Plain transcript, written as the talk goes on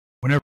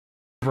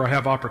Whenever I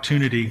have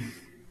opportunity,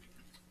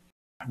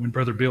 when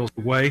Brother Bill's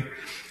away,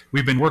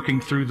 we've been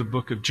working through the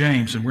book of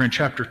James, and we're in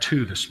chapter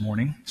 2 this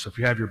morning. So if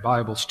you have your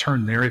Bibles,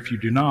 turn there. If you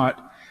do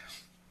not,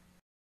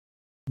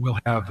 we'll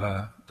have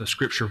the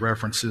scripture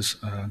references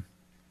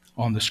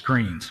on the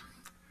screens.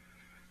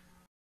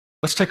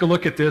 Let's take a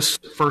look at this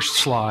first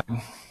slide.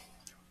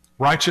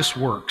 Righteous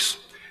works.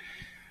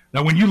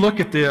 Now, when you look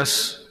at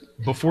this,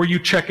 before you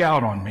check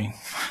out on me,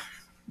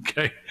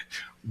 okay,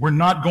 we're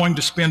not going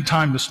to spend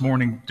time this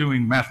morning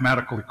doing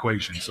mathematical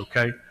equations,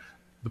 okay?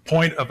 The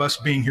point of us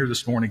being here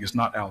this morning is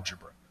not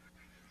algebra.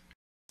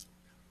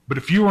 But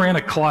if you were in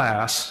a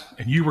class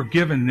and you were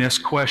given this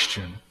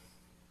question,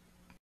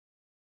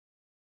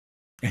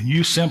 and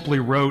you simply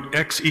wrote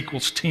x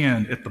equals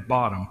 10 at the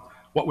bottom,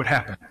 what would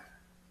happen?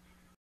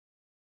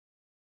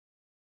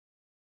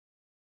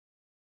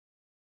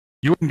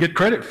 You wouldn't get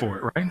credit for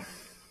it, right?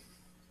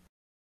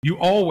 You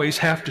always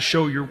have to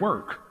show your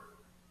work.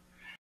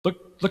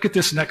 Look at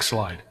this next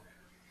slide.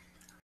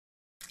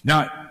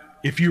 Now,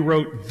 if you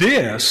wrote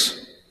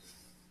this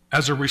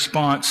as a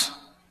response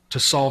to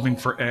solving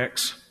for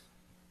x,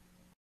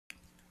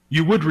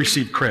 you would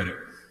receive credit.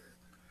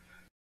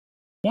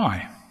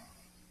 Why?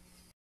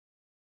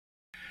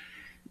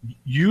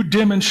 You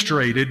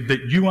demonstrated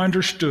that you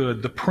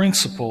understood the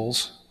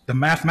principles, the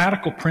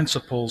mathematical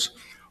principles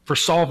for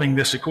solving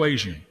this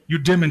equation. You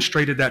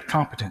demonstrated that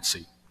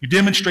competency. You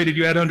demonstrated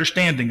you had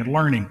understanding and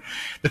learning.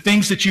 The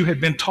things that you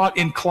had been taught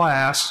in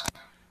class,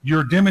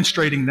 you're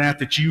demonstrating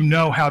that you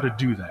know how to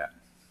do that.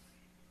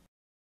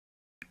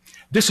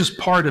 This is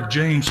part of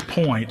James'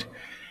 point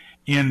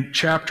in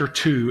chapter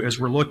 2 as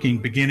we're looking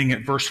beginning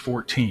at verse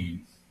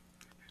 14,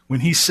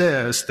 when he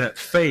says that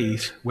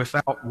faith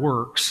without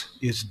works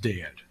is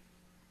dead.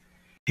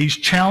 He's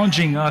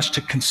challenging us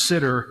to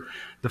consider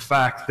the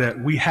fact that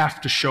we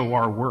have to show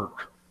our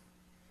work.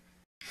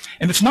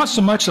 And it's not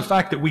so much the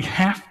fact that we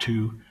have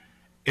to,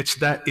 it's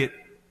that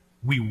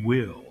we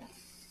will.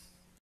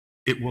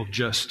 It will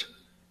just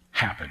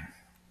happen.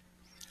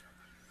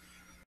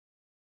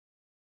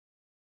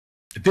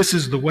 This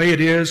is the way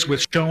it is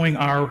with showing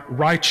our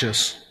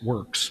righteous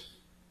works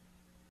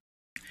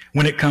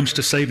when it comes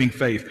to saving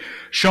faith.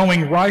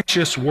 Showing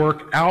righteous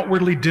work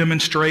outwardly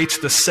demonstrates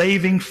the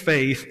saving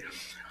faith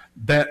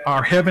that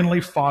our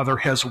Heavenly Father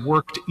has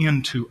worked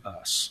into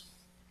us.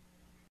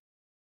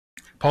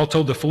 Paul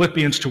told the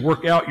Philippians to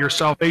work out your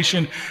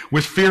salvation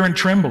with fear and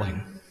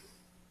trembling.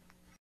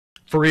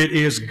 For it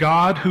is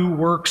God who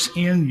works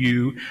in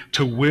you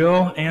to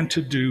will and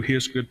to do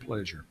His good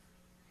pleasure.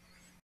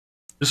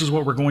 This is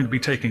what we're going to be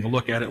taking a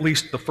look at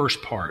least the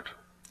first part.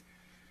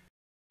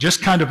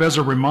 Just kind of as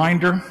a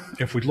reminder,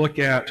 if we look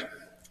at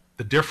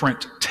the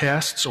different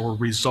tests or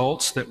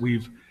results that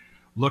we've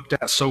looked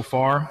at so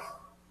far,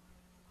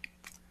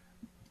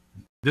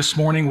 this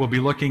morning we'll be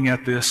looking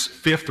at this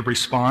fifth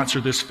response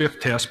or this fifth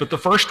test. But the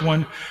first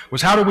one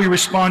was, how do we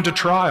respond to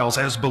trials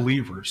as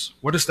believers?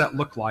 What does that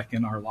look like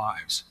in our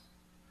lives?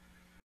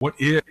 What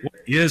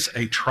is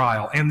a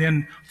trial? And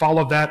then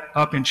follow that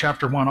up in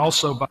chapter 1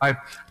 also by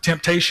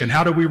temptation.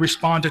 How do we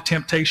respond to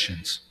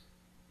temptations?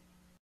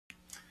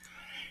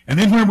 And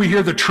then when we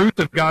hear the truth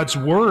of God's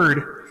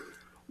Word,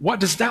 what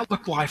does that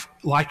look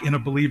like in a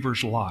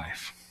believer's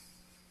life?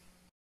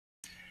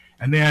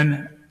 And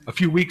then a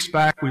few weeks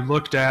back, we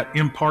looked at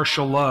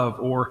impartial love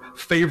or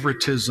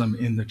favoritism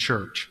in the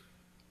church.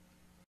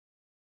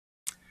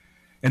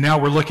 And now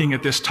we're looking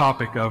at this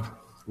topic of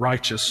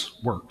righteous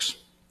works.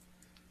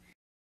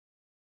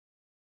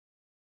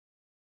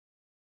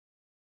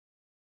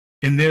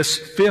 In this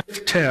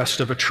fifth test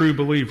of a true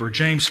believer,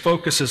 James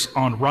focuses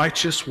on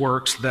righteous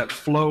works that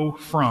flow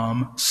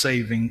from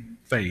saving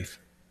faith.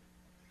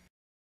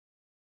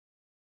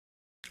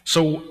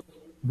 So,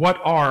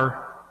 what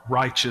are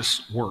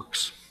righteous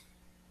works?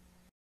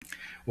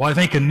 Well, I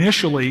think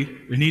initially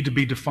they need to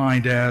be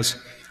defined as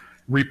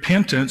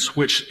repentance,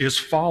 which is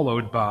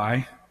followed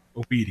by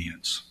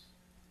obedience.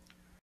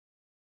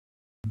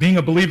 Being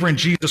a believer in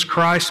Jesus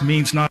Christ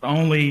means not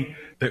only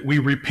that we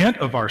repent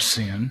of our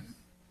sin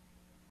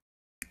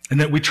and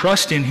that we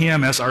trust in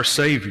Him as our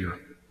Savior,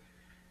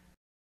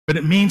 but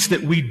it means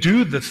that we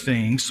do the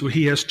things that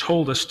He has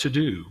told us to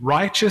do.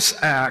 Righteous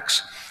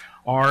acts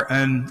are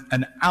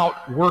an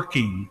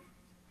outworking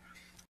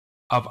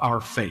of our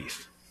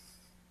faith.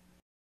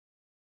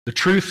 The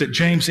truth that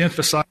James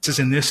emphasizes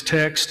in this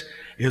text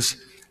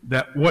is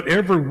that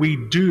whatever we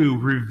do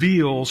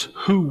reveals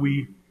who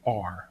we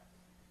are.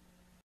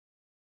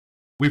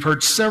 We've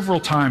heard several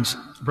times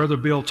Brother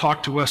Bill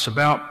talk to us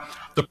about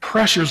the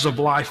pressures of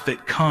life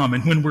that come,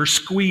 and when we're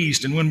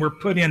squeezed and when we're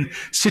put in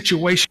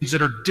situations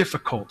that are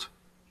difficult,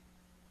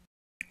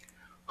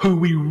 who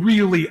we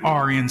really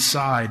are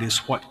inside is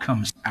what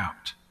comes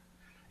out.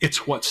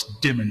 It's what's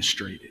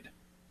demonstrated.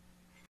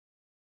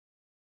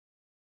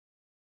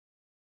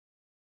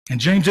 And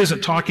James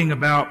isn't talking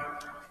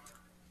about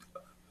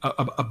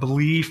a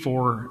belief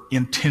or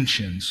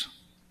intentions.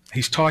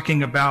 He's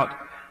talking about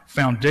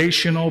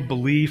foundational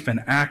belief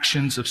and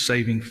actions of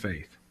saving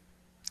faith.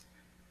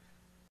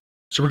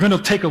 So we're going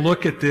to take a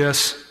look at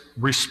this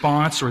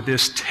response or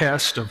this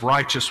test of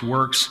righteous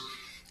works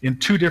in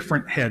two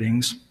different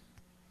headings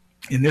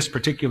in this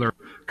particular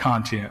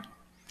content.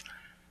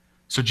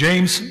 So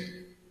James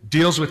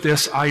deals with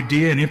this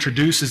idea and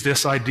introduces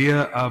this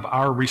idea of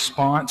our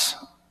response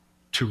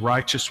to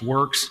righteous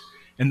works.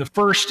 And the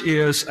first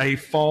is a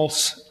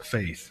false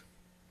faith.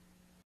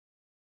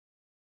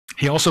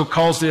 He also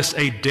calls this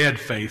a dead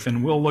faith,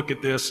 and we'll look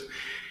at this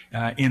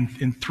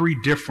in three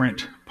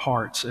different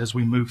parts as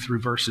we move through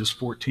verses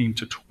 14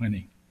 to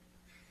 20.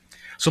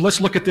 So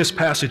let's look at this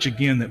passage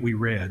again that we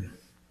read.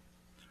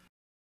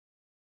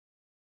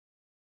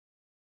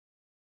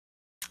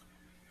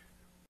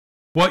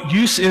 What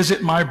use is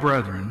it, my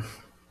brethren,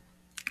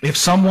 if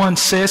someone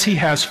says he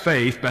has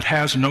faith but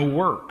has no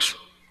works?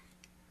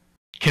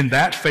 Can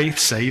that faith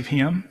save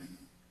him?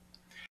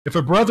 If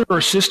a brother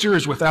or sister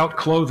is without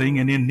clothing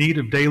and in need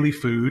of daily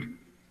food,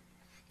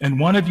 and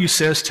one of you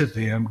says to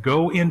them,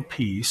 "Go in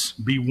peace,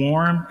 be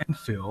warm and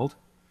filled,"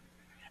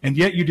 and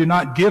yet you do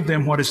not give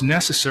them what is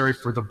necessary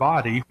for the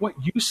body, what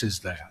use is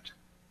that?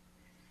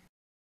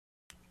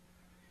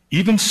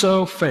 Even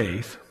so,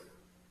 faith,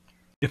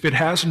 if it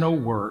has no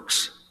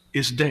works,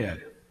 is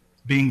dead,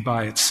 being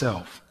by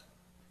itself.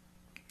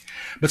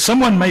 But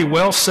someone may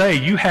well say,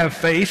 "You have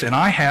faith and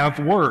I have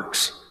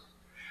works.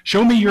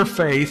 Show me your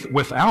faith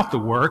without the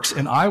works,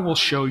 and I will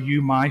show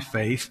you my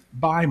faith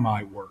by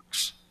my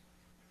works."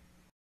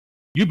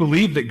 You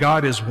believe that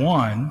God is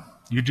one,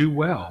 you do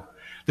well.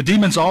 The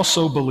demons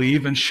also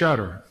believe and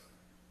shudder.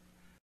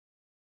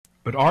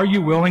 But are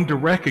you willing to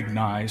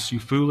recognize, you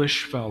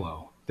foolish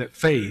fellow, that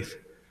faith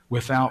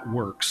without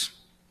works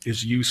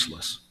is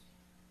useless?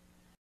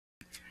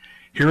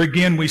 Here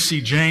again we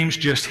see James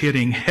just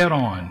hitting head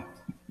on.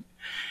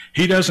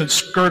 He doesn't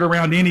skirt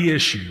around any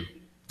issue,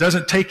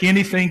 doesn't take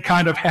anything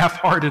kind of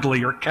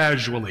half-heartedly or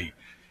casually.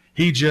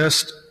 He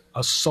just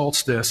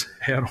assaults this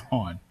head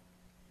on.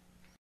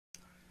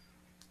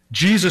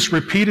 Jesus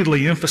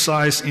repeatedly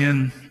emphasized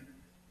in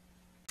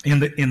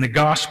the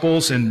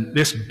Gospels and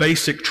this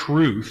basic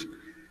truth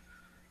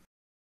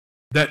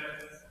that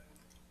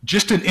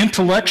just an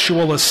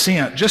intellectual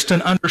assent, just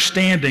an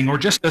understanding, or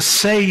just a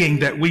saying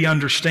that we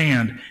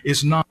understand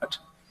is not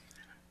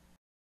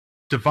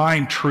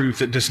divine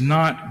truth. It does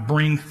not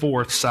bring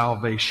forth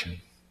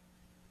salvation.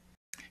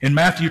 In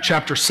Matthew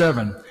chapter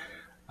 7,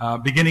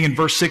 beginning in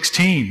verse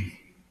 16,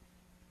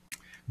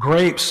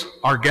 grapes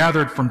are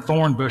gathered from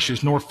thorn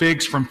bushes, nor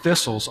figs from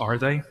thistles, are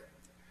they?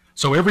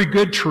 So every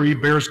good tree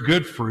bears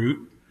good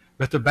fruit,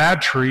 but the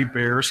bad tree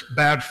bears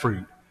bad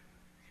fruit.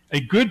 A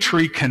good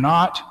tree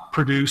cannot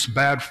produce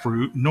bad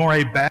fruit, nor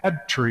a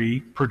bad tree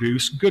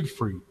produce good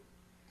fruit.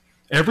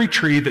 Every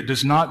tree that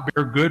does not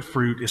bear good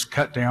fruit is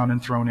cut down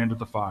and thrown into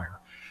the fire.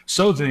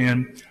 So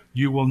then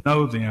you will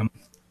know them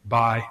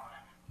by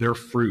their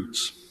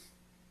fruits.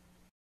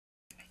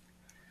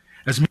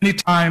 As many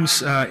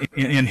times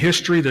in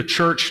history, the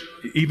church,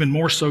 even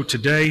more so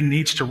today,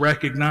 needs to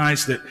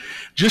recognize that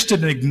just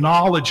an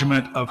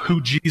acknowledgement of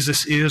who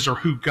Jesus is or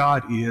who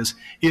God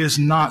is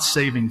not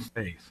saving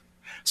faith.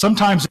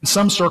 Sometimes in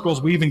some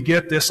circles we even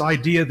get this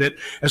idea that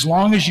as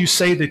long as you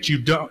say that you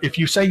don't, if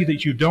you say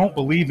that you don't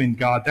believe in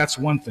God, that's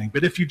one thing.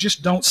 But if you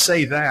just don't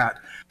say that,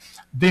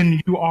 then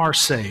you are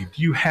saved.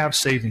 You have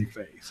saving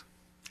faith.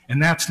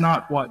 And that's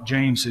not what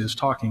James is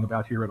talking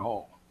about here at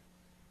all.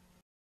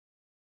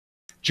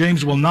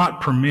 James will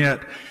not permit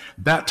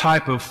that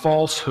type of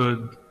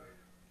falsehood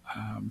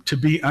to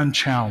be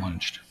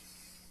unchallenged.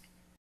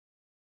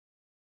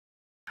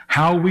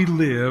 How we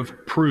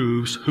live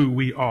proves who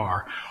we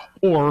are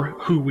or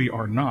who we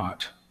are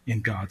not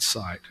in God's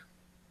sight.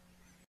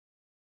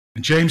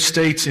 And James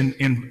states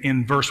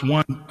in verse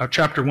 1,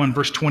 chapter 1,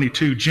 verse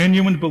 22,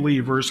 genuine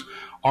believers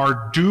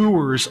are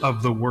doers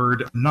of the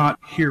word, not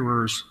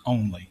hearers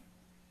only.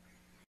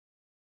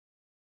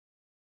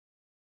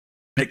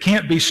 It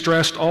can't be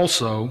stressed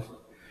also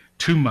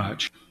too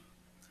much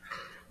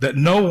that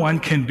no one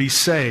can be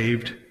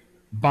saved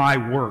by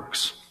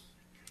works.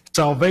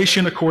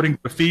 Salvation, according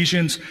to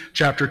Ephesians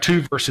chapter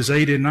 2, verses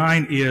 8 and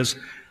 9, is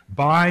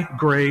by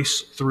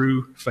grace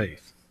through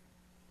faith.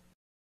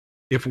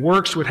 If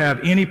works would have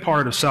any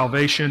part of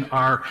salvation,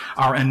 our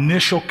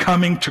initial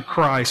coming to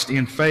Christ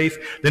in faith,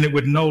 then it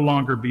would no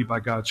longer be by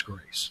God's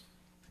grace.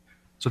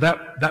 So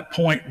that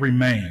point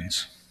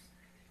remains.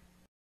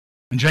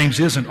 And James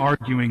isn't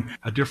arguing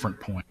a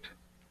different point.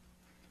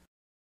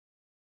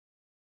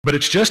 But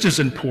it's just as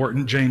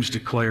important, James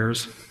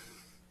declares,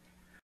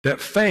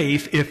 that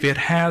faith, if it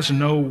has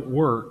no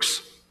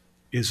works,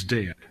 is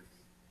dead,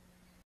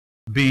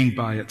 being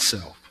by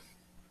itself.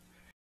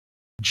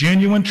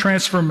 Genuine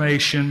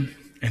transformation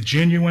and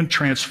genuine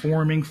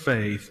transforming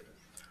faith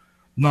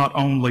not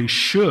only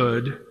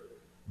should,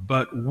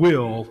 but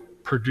will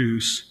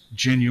produce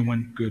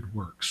genuine good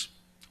works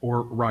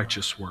or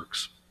righteous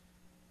works.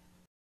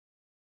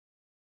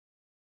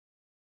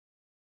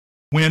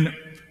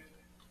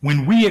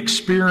 When we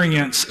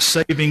experience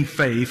saving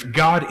faith,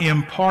 God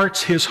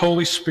imparts His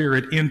Holy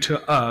Spirit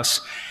into us,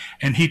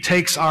 and He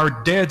takes our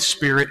dead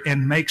spirit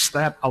and makes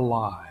that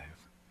alive.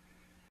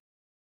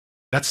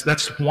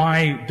 That's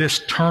why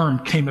this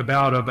term came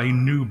about of a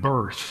new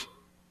birth.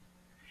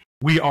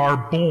 We are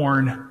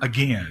born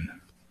again.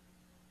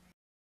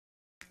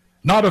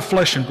 Not of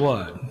flesh and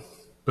blood,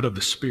 but of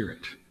the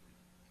Spirit.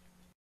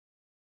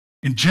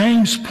 And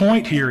James'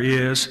 point here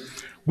is,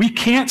 we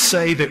can't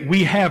say that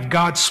we have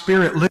God's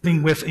Spirit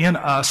living within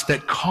us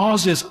that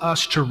causes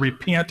us to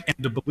repent and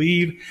to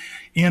believe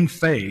in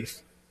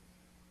faith,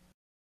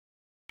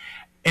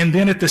 and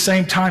then at the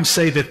same time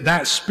say that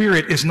that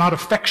Spirit is not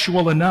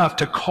effectual enough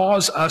to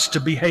cause us to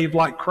behave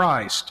like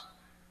Christ.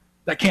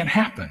 That can't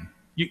happen.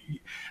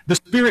 The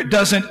Spirit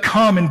doesn't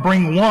come and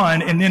bring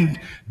one and then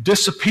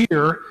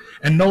disappear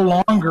and no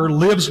longer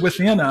lives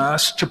within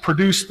us to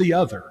produce the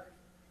other.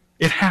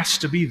 It has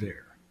to be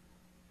there.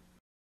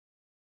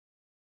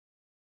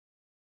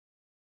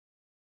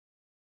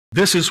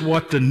 This is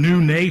what the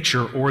new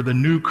nature or the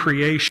new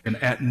creation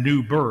at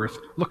new birth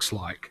looks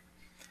like.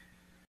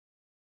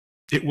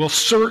 It will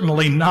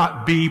certainly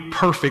not be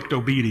perfect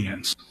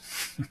obedience.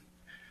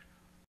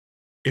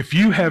 If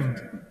you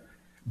have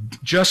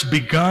just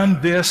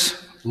begun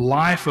this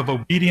life of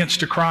obedience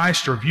to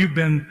Christ, or if you've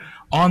been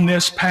on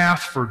this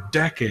path for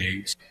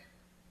decades,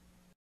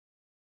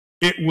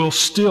 it will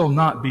still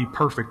not be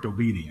perfect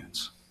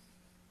obedience.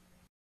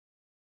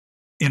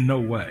 In no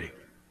way.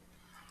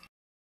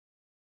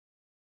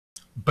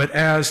 But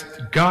as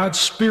God's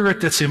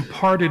Spirit that's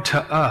imparted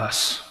to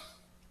us,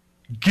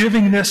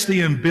 giving us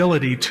the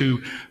ability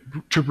to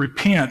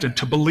repent and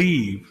to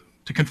believe,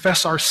 to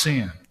confess our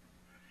sin,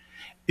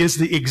 is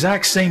the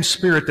exact same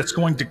Spirit that's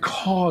going to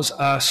cause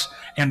us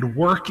and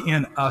work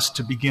in us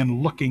to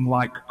begin looking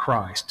like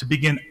Christ, to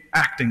begin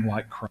acting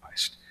like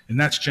Christ. And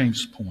that's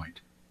James'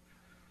 point.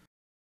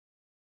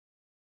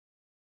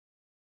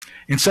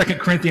 In 2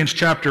 Corinthians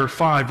chapter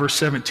 5, verse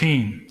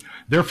 17,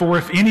 therefore,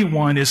 if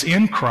anyone is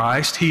in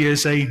Christ, he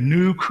is a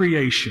new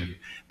creation.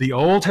 The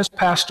old has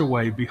passed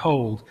away.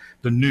 Behold,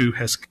 the new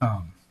has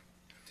come.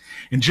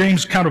 And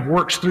James kind of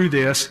works through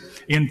this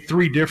in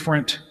three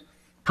different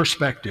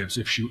perspectives,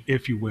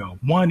 if you will.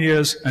 One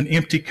is an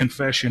empty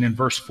confession in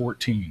verse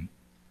 14.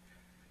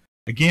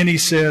 Again, he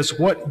says,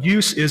 what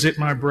use is it,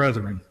 my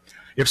brethren,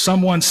 if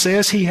someone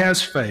says he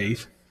has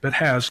faith but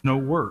has no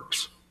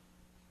works?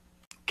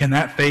 Can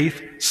that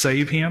faith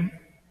save him?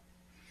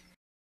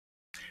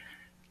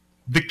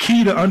 The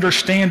key to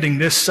understanding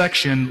this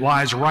section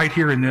lies right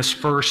here in this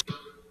first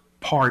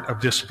part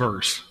of this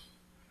verse.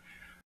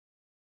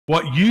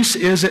 What use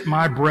is it,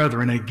 my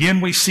brethren? Again,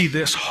 we see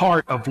this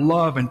heart of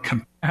love and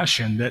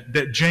compassion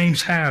that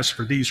James has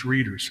for these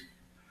readers.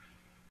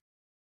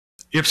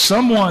 If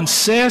someone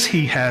says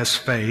he has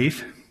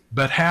faith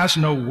but has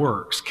no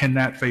works, can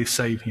that faith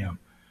save him?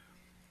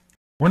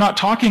 We're not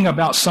talking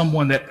about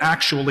someone that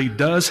actually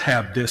does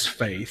have this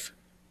faith.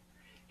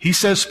 He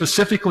says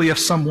specifically if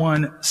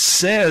someone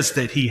says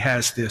that he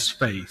has this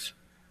faith,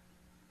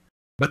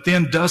 but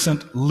then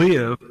doesn't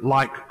live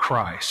like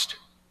Christ.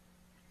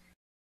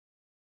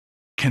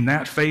 Can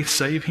that faith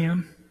save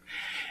him?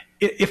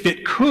 If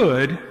it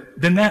could,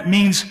 then that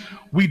means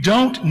we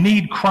don't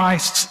need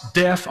Christ's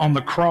death on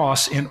the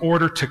cross in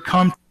order to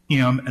come to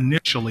him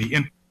initially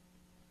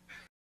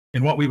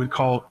in what we would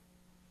call,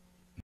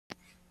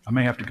 I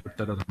may have to get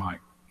that other mic.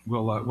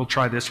 We'll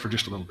try this for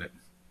just a little bit.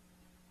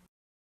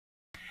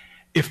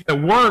 If the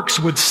works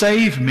would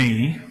save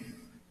me,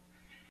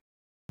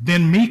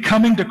 then me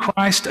coming to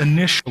Christ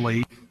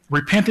initially,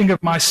 repenting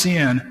of my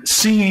sin,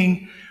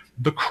 seeing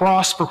the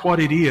cross for what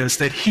it is,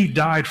 that he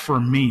died for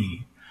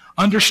me,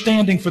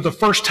 understanding for the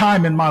first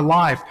time in my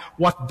life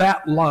what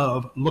that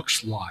love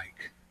looks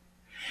like.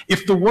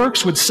 If the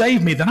works would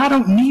save me, then I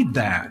don't need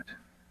that.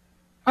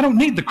 I don't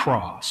need the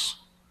cross.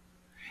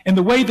 And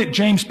the way that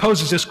James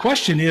poses this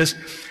question is,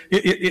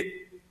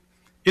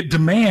 it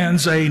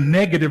demands a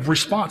negative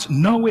response.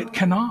 No, it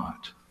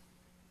cannot.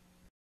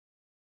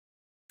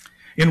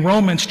 In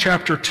Romans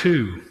chapter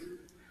 2,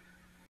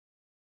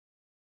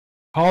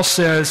 Paul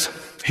says,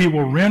 he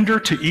will render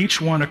to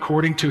each one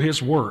according to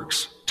his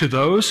works. To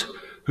those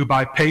who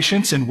by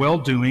patience and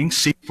well-doing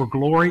seek for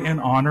glory and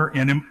honor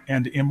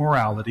and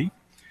immorality,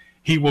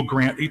 he will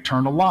grant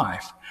eternal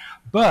life.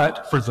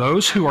 But for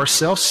those who are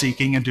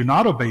self-seeking and do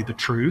not obey the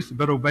truth,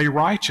 but obey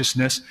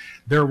righteousness,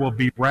 there will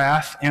be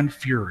wrath and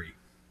fury.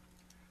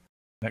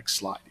 Next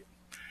slide.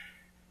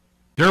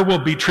 There will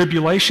be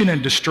tribulation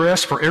and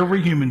distress for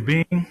every human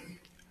being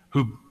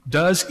who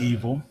does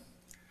evil,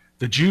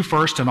 the Jew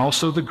first and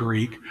also the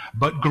Greek,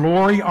 but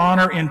glory,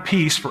 honor, and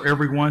peace for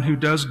everyone who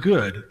does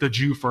good, the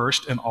Jew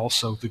first and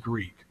also the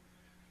Greek.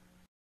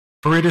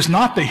 For it is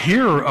not the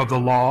hearer of the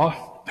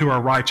law who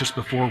are righteous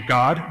before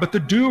God, but the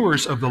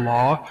doers of the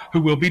law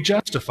who will be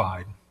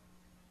justified.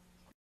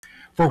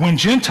 For when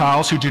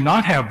Gentiles who do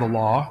not have the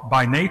law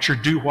by nature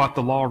do what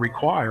the law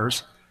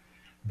requires,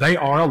 they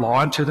are a law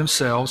unto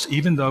themselves,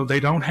 even though they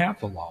don't have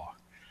the law.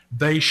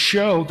 They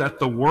show that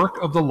the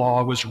work of the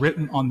law was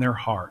written on their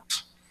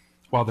hearts,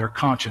 while their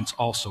conscience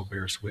also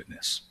bears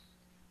witness.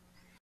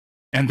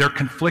 And their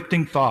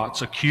conflicting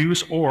thoughts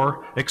accuse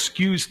or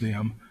excuse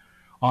them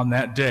on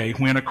that day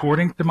when,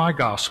 according to my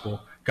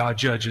gospel, God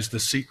judges the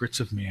secrets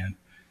of men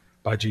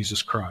by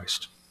Jesus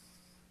Christ.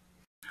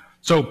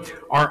 So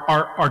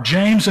are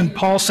James and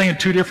Paul saying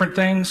two different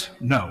things?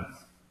 No.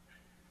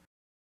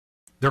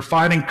 They're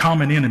fighting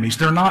common enemies.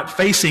 They're not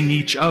facing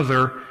each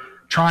other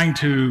trying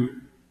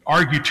to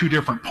argue two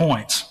different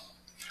points.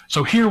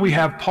 So here we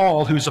have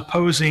Paul who's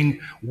opposing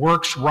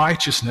works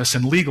righteousness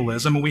and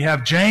legalism, and we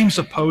have James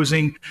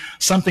opposing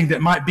something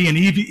that might be an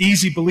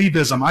easy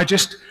believism. I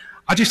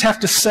just have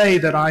to say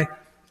that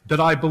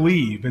I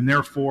believe, and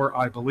therefore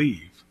I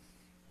believe.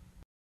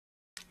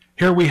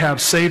 Here we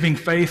have saving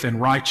faith and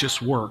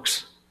righteous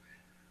works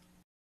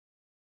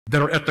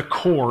that are at the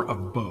core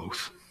of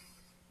both.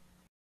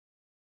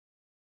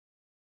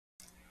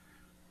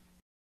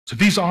 So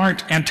these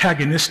aren't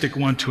antagonistic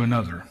one to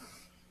another.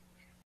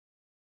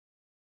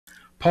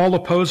 Paul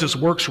opposes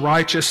works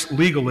righteous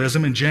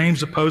legalism, and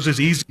James opposes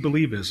easy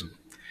believism.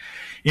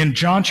 In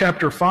John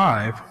chapter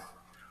 5,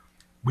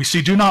 we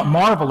see, "Do not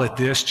marvel at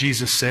this,"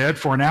 Jesus said,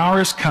 "for an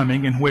hour is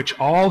coming in which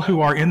all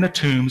who are in the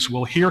tombs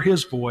will hear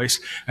his voice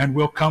and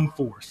will come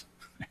forth."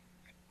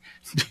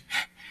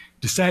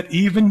 Does that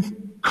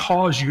even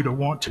cause you to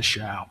want to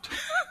shout?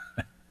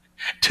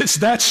 Does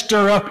that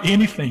stir up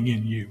anything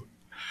in you?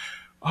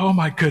 Oh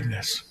my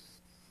goodness.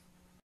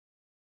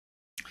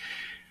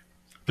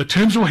 The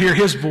tombs will hear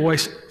his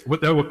voice.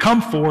 There will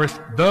come forth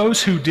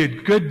those who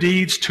did good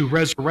deeds to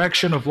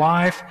resurrection of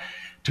life,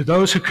 to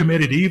those who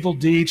committed evil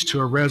deeds to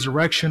a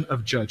resurrection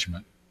of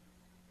judgment.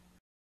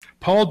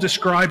 Paul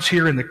describes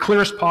here in the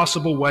clearest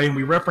possible way, and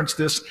we referenced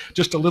this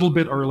just a little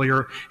bit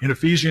earlier in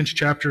Ephesians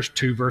chapters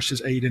 2,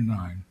 verses 8 and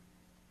 9.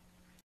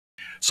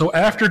 So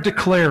after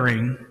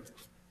declaring,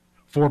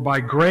 "For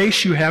by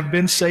grace you have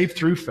been saved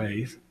through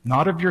faith,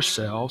 not of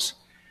yourselves,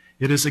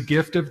 it is a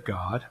gift of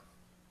God,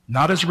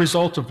 not as a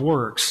result of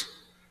works,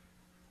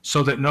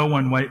 so that no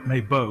one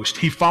may boast,"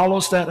 he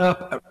follows that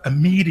up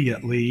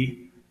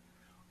immediately.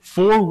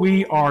 "For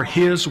we are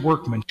his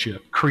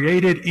workmanship,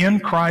 created in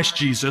Christ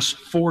Jesus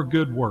for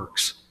good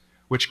works,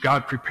 which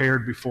God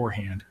prepared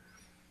beforehand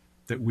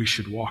that we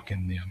should walk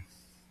in them."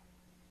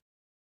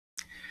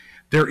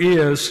 There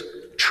is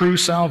true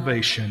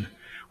salvation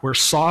where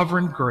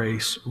sovereign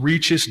grace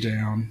reaches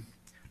down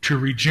to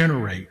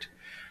regenerate,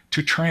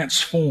 to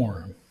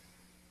transform.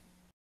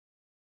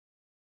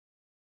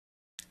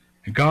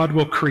 And God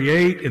will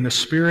create in the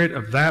spirit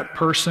of that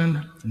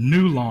person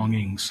new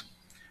longings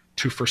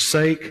to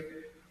forsake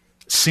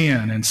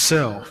sin and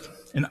self.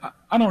 And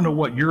I don't know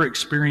what your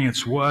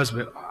experience was,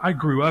 but I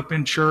grew up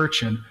in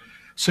church, and as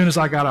soon as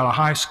I got out of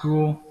high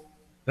school,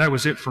 that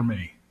was it for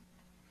me.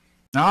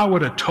 Now, I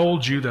would have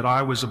told you that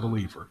I was a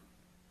believer.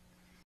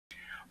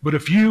 But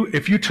if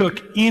you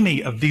took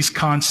any of these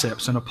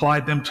concepts and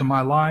applied them to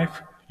my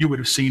life, you would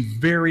have seen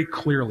very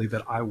clearly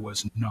that I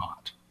was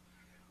not.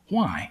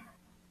 Why?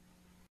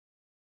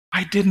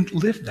 I didn't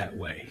live that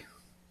way.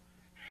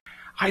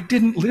 I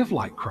didn't live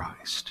like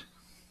Christ.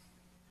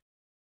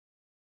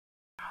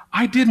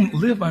 I didn't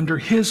live under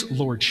his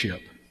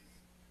lordship.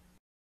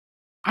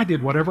 I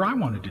did whatever I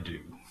wanted to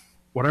do,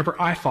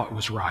 whatever I thought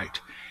was right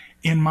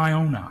in my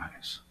own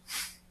eyes.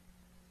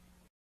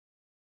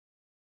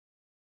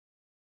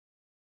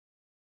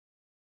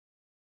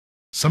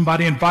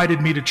 Somebody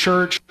invited me to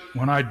church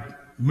when I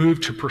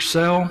moved to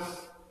Purcell,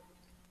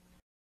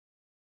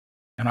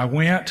 and I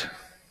went,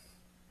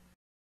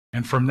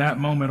 and from that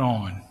moment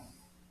on,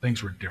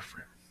 things were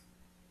different.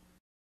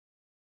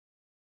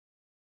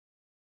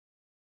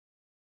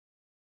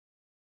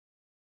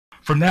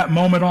 From that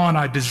moment on,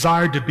 I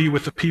desired to be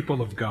with the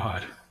people of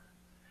God.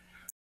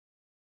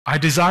 I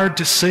desired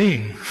to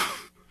sing.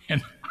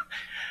 And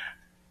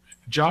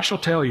Josh will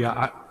tell you,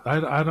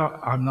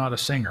 I'm not a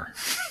singer.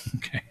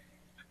 Okay.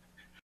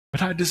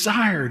 But I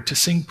desired to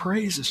sing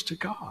praises to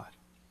God.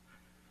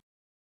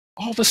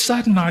 All of a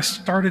sudden, I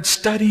started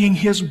studying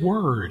his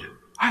word.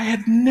 I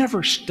had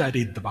never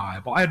studied the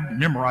Bible. I had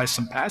memorized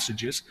some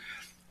passages,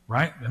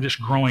 right? I'm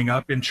just growing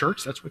up in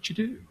church. That's what you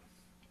do.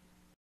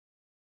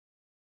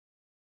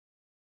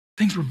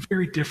 Things were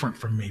very different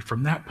from me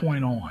from that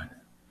point on.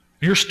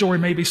 Your story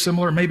may be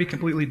similar, may be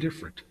completely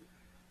different.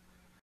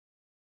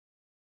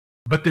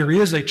 But there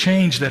is a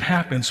change that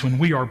happens when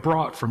we are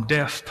brought from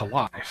death to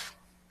life.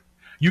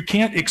 You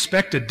can't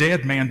expect a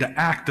dead man to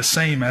act the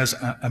same as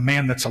a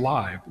man that's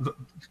alive.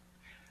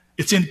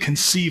 It's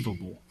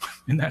inconceivable,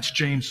 and that's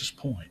James's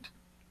point.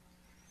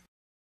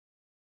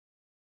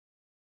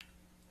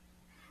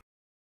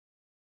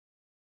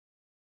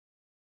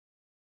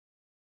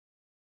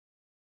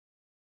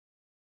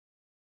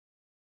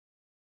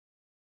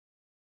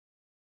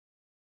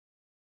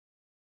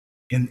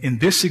 In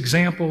this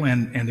example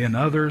and in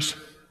others,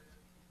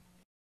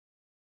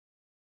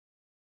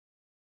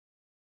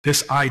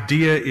 this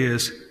idea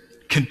is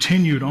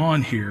continued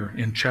on here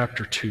in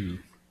chapter 2,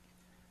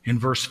 in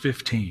verse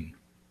 15.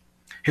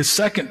 His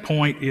second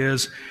point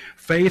is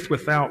faith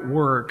without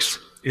works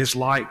is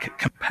like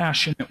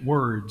compassionate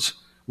words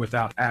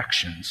without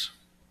actions.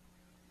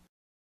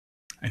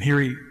 And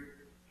here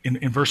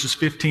in verses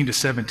 15 to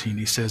 17,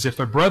 he says, "If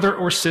a brother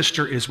or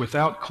sister is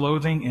without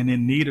clothing and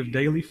in need of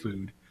daily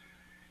food,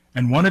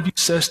 and one of you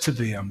says to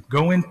them,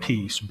 "Go in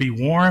peace, be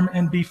warm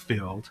and be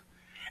filled,"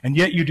 and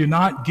yet you do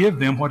not give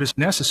them what is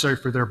necessary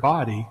for their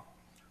body,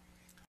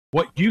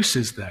 what use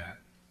is that?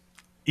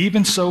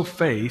 Even so,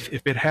 faith,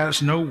 if it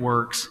has no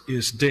works,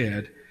 is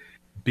dead,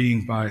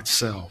 being by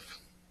itself.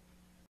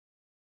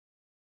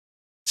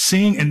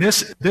 Seeing, and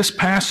this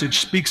passage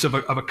speaks of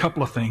a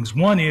couple of things.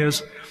 One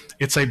is,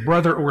 it's a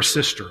brother or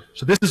sister.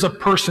 So this is a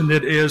person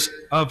that is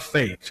of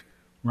faith,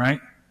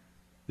 right?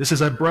 This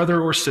is a brother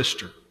or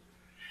sister.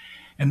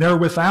 And they're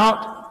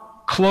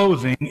without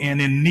clothing and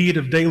in need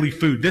of daily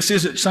food. This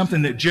isn't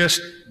something that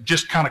just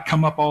kind of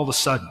come up all of a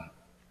sudden.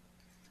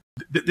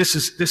 This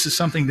is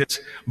something that's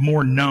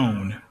more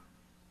known.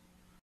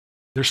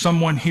 There's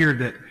someone here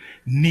that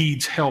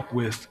needs help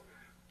with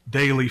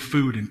daily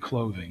food and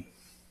clothing.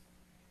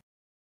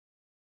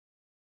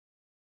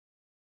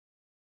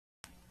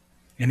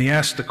 And he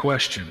asked the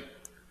question,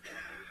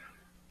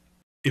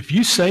 if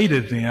you say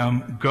to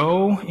them,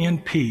 "Go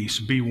in peace,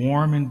 be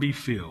warm and be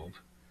filled,"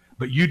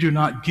 but you do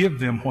not give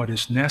them what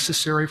is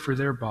necessary for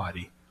their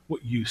body,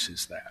 what use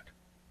is that?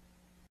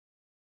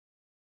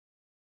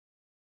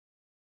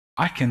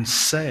 I can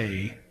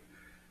say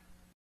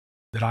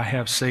that I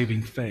have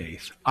saving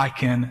faith. I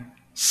can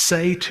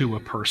say to a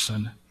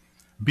person,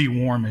 "Be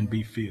warm and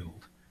be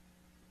filled."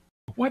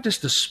 What does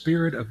the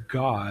Spirit of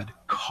God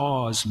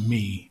cause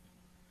me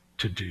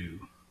to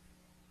do?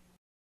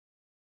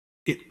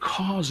 It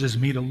causes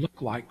me to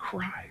look like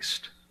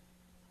Christ.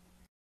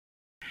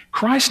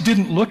 Christ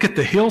didn't look at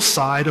the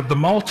hillside of the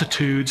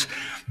multitudes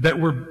that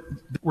were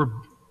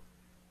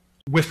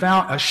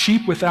without a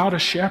sheep without a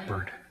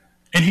shepherd.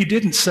 And he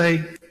didn't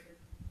say,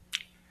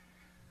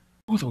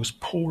 "Oh, those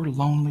poor,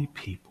 lonely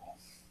people."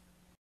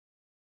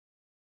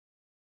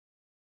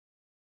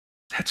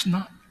 That's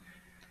not.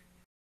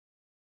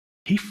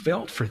 He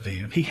felt for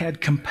them. He had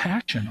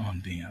compassion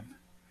on them.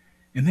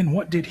 And then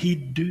what did he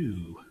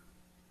do?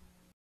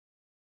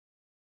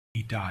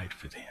 He died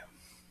for them.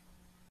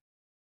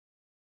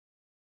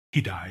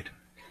 He died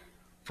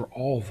for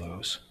all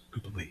those who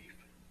believe.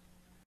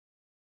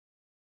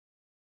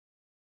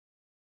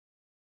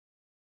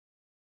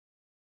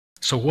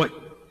 So what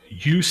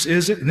use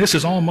is it? And this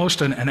is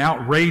almost an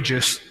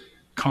outrageous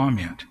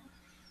comment.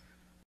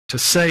 To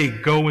say,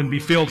 "Go and be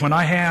filled," when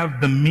I have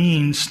the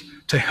means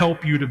to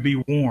help you to be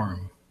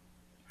warm.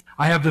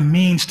 I have the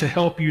means to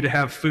help you to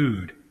have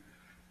food.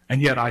 And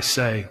yet I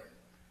say,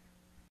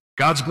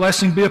 "God's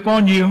blessing be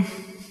upon you.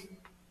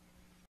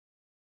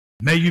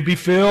 May you be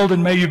filled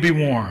and may you be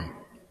warm."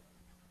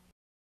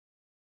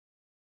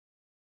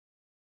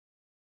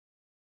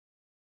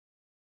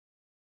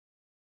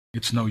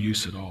 It's no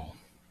use at all.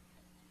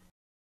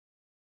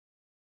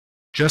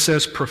 Just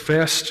as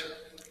professed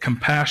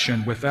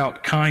compassion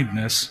without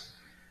kindness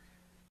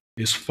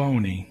is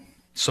phony,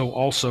 so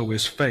also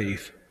is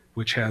faith,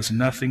 which has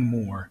nothing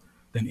more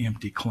than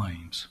empty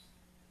claims.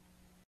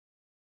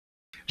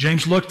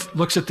 James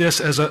looks at this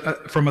as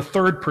from a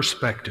third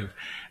perspective,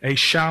 a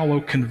shallow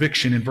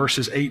conviction in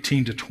verses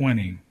 18 to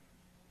 20.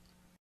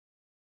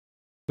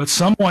 But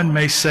someone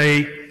may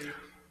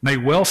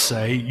well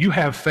say, "You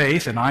have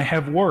faith and I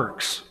have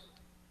works.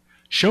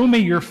 Show me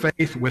your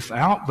faith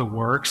without the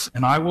works,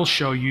 and I will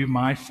show you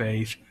my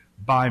faith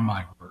by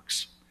my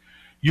works.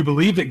 You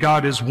believe that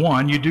God is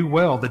one, you do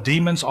well. The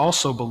demons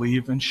also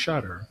believe and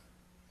shudder.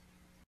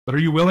 But are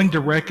you willing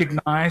to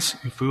recognize,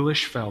 you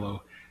foolish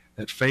fellow,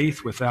 that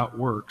faith without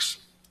works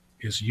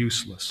is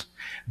useless?"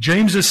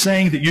 James is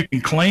saying that you can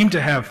claim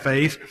to have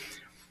faith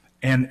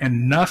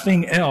and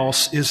nothing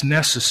else is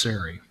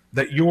necessary,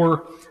 that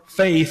your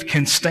faith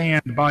can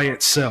stand by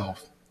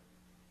itself.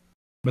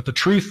 But the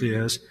truth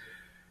is,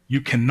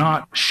 you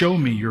cannot show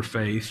me your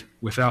faith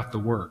without the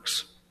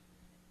works,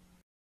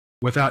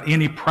 without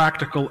any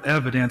practical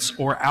evidence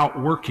or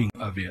outworking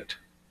of it.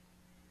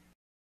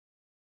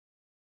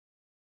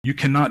 You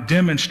cannot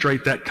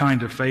demonstrate that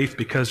kind of faith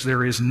because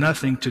there is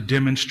nothing to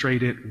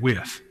demonstrate it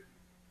with.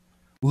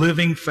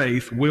 Living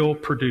faith will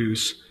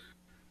produce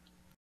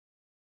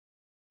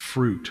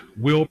fruit,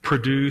 will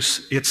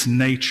produce its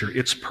nature,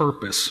 its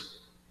purpose.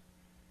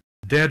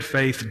 Dead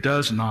faith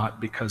does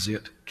not because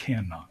it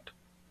cannot.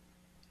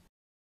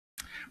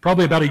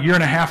 Probably about a year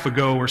and a half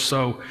ago or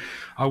so,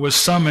 I was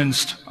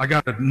summoned. I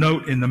got a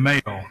note in the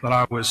mail that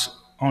I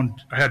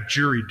had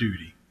jury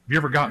duty. Have you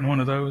ever gotten one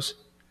of those?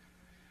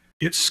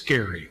 It's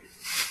scary.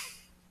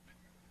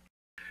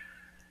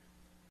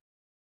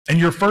 And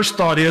your first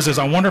thought is,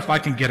 I wonder if I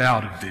can get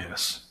out of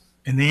this.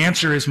 And the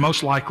answer is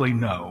most likely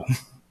no.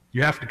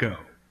 You have to go.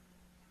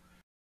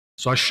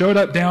 So I showed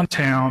up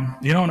downtown.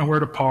 You don't know where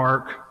to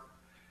park.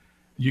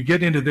 You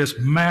get into this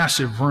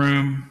massive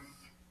room,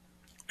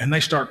 and they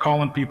start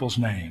calling people's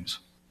names.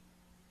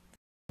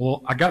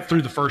 Well, I got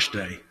through the first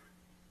day.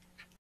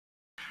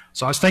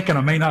 So I was thinking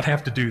I may not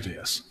have to do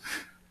this.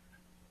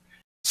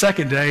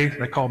 Second day,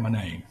 they called my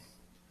name.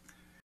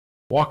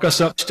 Walk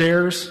us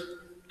upstairs,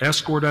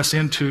 escort us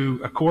into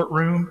a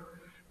courtroom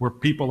where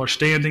people are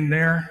standing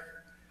there,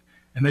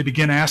 and they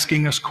begin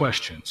asking us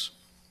questions.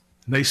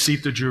 And they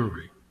seat the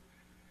jury.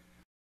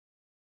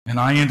 And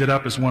I ended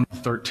up as one of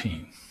the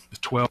 13.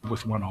 of 12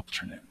 with one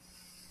alternate.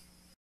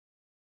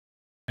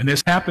 And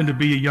this happened to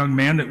be a young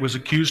man that was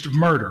accused of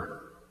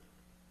murder.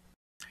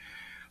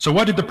 So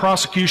what did the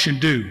prosecution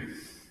do?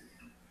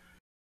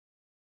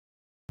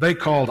 They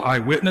called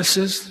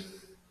eyewitnesses.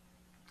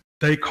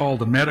 They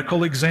called a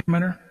medical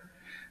examiner.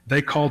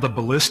 They called a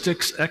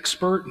ballistics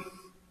expert.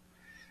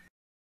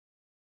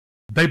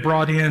 They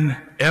brought in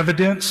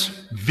evidence,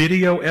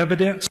 video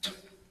evidence,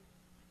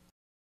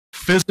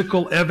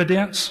 physical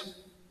evidence.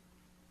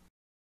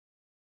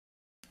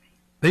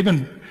 They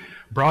even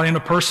brought in a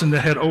person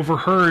that had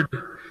overheard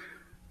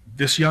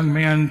this young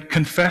man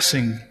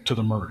confessing to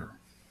the murder.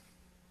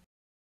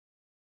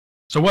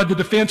 So what did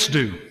the defense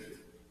do?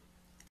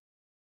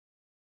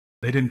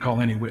 They didn't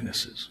call any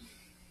witnesses.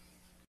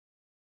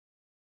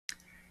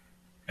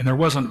 And there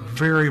wasn't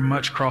very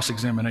much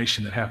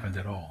cross-examination that happened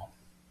at all.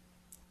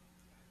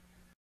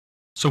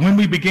 So when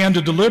we began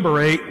to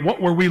deliberate,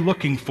 what were we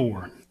looking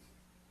for?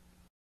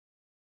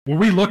 Were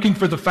we looking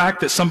for the fact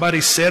that somebody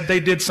said they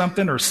did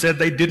something or said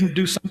they didn't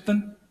do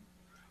something?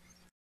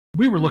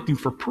 We were looking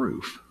for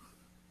proof.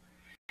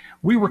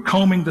 We were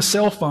combing the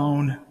cell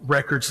phone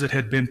records that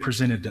had been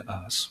presented to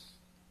us.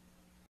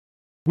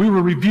 We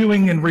were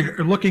reviewing and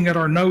looking at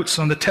our notes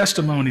on the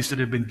testimonies that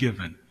had been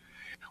given.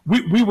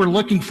 We were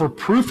looking for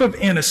proof of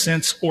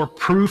innocence or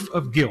proof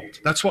of guilt.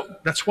 That's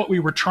what we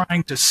were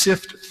trying to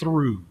sift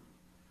through.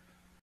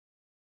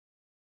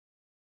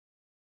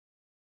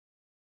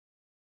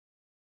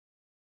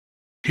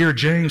 Here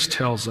James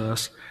tells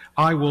us,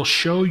 I will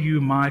show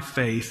you my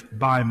faith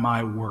by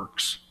my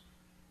works.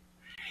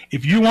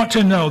 If you want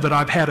to know that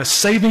I've had a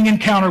saving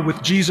encounter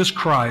with Jesus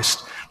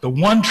Christ, the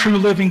one true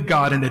living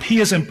God, and that He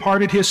has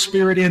imparted His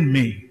Spirit in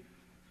me,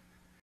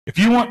 if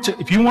you want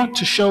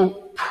to show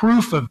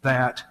proof of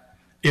that,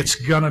 it's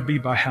going to be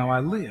by how I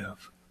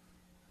live.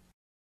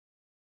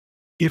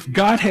 If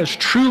God has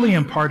truly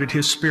imparted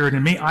His Spirit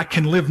in me, I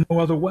can live no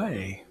other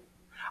way.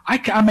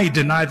 I may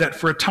deny that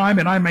for a time,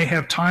 and I may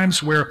have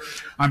times where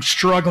I'm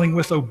struggling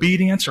with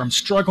obedience or I'm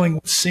struggling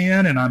with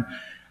sin, and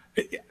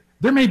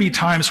there may be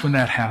times when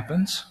that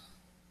happens.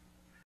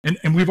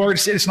 And we've already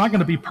said it's not going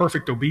to be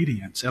perfect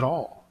obedience at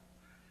all.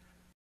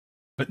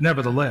 But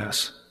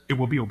nevertheless, it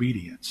will be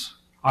obedience.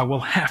 I will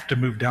have to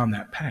move down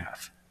that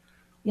path.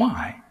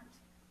 Why?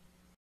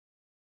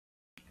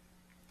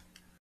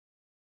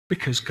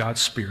 Because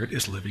God's Spirit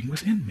is living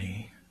within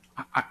me.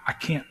 I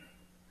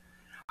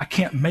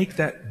can't make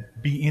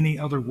that be any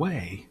other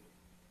way.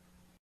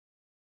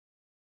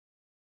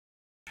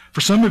 For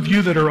some of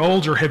you that are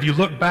older, have you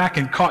looked back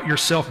and caught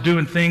yourself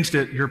doing things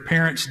that your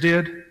parents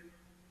did?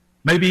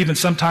 Maybe even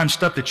sometimes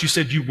stuff that you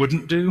said you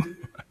wouldn't do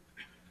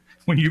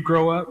when you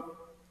grow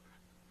up?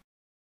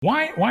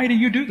 Why do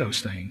you do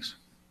those things?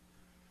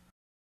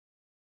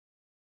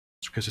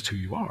 It's because it's who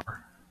you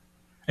are.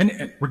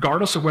 And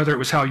regardless of whether it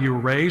was how you were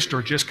raised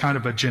or just kind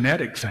of a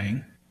genetic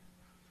thing,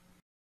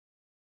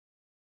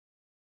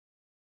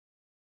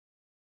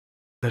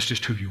 that's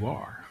just who you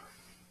are.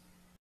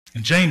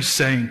 And James is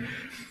saying,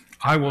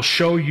 I will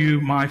show you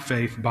my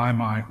faith by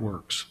my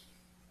works.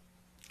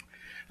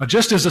 Now,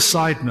 just as a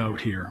side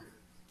note here,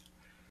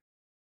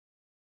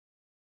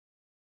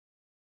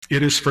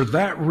 it is for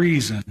that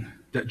reason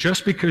that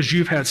just because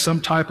you've had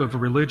some type of a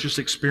religious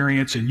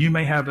experience and you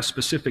may have a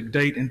specific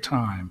date and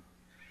time,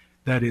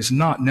 that is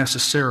not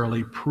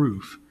necessarily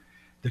proof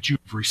that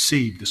you've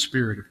received the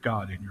Spirit of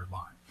God in your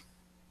life.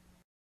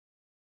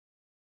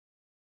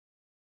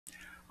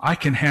 I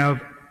can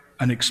have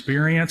an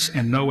experience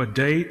and know a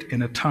date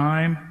and a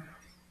time,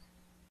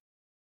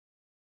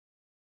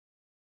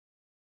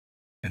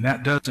 and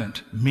that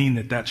doesn't mean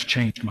that that's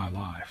changed my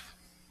life.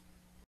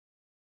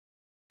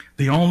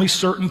 The only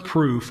certain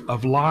proof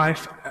of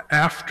life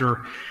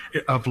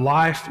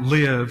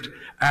lived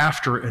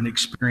after an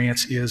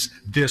experience is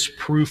this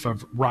proof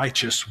of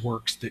righteous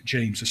works that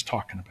James is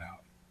talking about.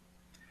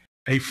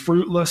 A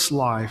fruitless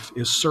life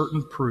is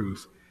certain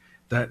proof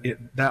that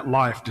that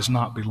life does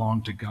not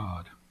belong to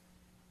God.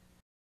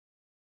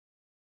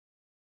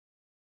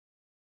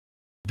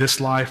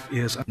 This life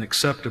is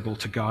unacceptable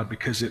to God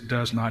because it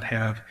does not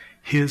have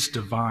His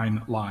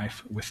divine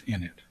life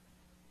within it.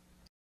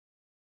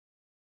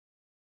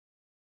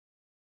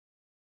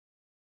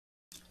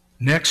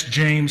 Next,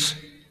 James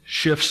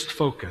shifts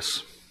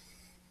focus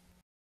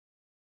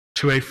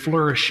to a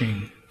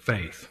flourishing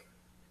faith.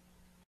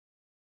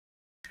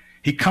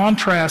 He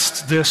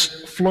contrasts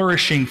this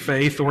flourishing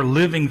faith or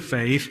living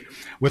faith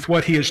with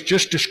what he has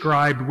just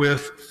described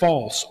with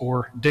false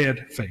or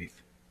dead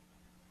faith.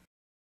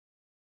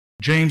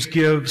 James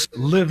gives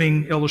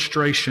living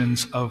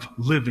illustrations of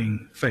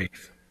living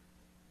faith.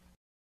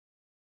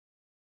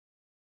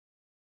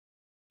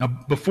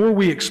 Now, before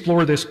we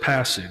explore this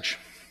passage,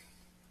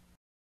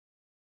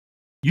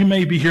 you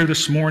may be here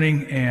this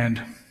morning and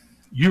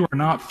you are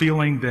not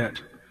feeling that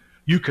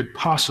you could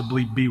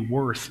possibly be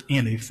worth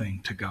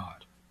anything to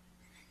God.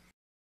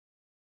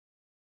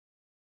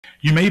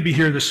 You may be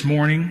here this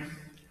morning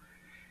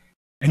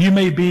and you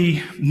may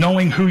be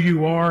knowing who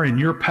you are in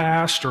your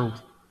past or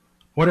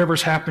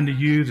whatever's happened to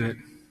you that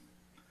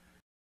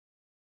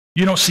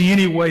You don't see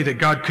any way that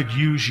God could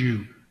use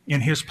you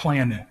in His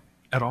plan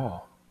at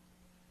all.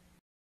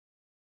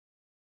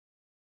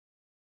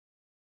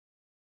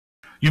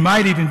 You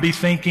might even be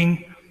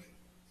thinking,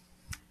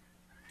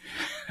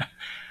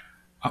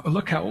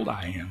 look how old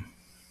I am.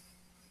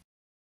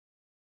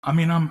 I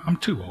mean, I'm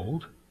too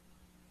old.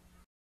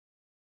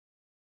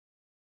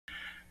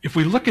 If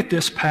we look at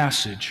this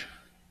passage,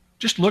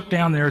 just look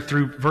down there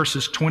through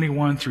verses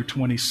 21 through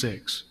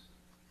 26.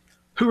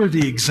 Who are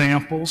the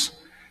examples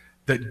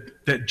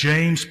that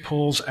James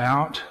pulls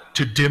out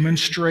to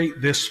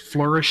demonstrate this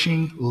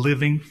flourishing,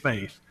 living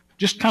faith?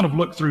 Just kind of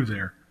look through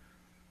there.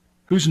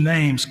 Whose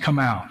names come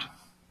out?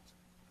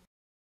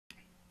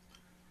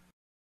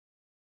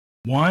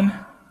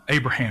 1,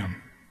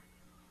 Abraham.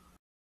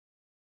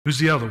 Who's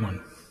the other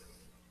one?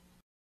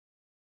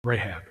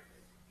 Rahab.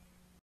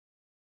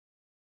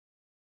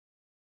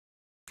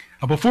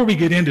 Now, before we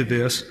get into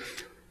this,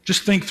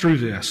 just think through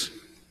this.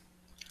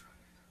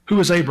 Who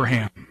is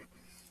Abraham?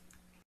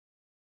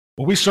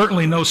 Well, we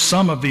certainly know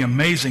some of the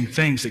amazing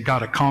things that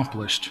God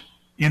accomplished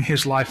in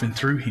his life and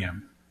through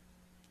him.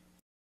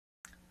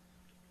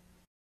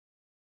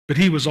 But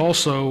he was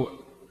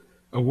also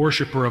a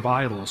worshiper of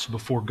idols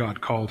before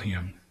God called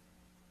him.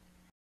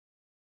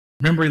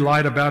 Remember, he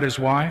lied about his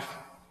wife?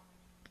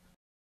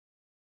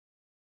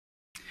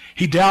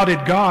 He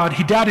doubted God.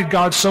 He doubted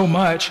God so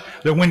much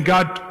that when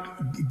God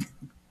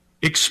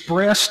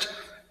expressed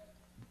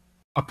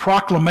a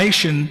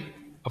proclamation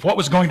of what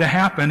was going to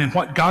happen and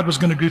what God was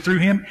going to do through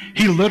him,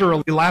 he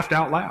literally laughed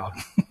out loud.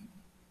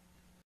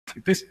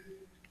 Like this,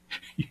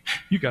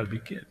 you got to be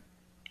kidding.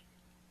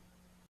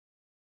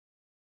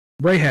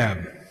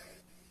 Rahab,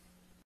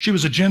 she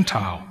was a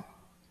Gentile.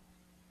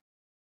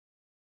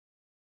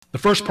 The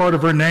first part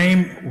of her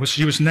name was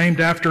she was named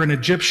after an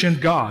Egyptian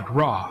god,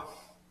 Ra.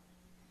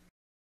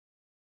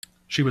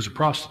 She was a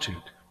prostitute.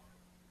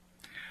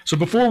 So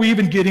before we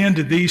even get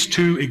into these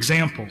two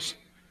examples,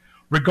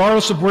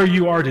 regardless of where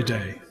you are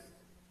today,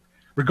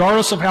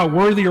 regardless of how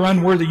worthy or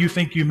unworthy you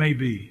think you may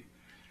be,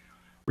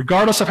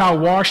 regardless of how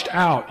washed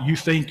out you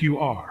think you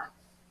are,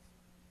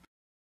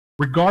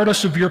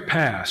 regardless of your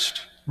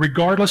past,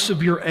 regardless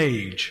of your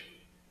age,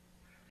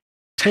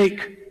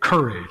 take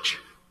courage.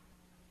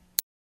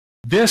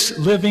 This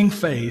living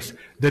faith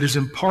that is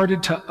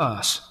imparted to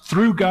us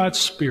through God's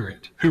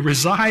Spirit, who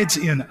resides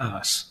in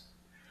us,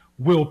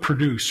 will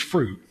produce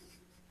fruit.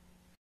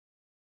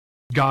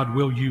 God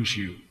will use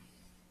you.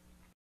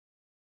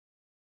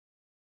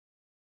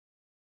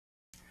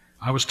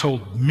 I was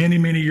told many,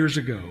 many years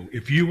ago,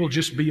 if you will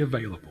just be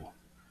available,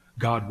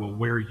 God will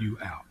wear you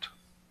out.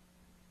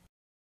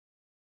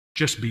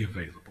 Just be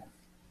available.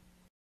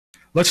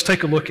 Let's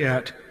take a look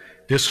at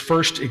this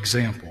first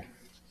example.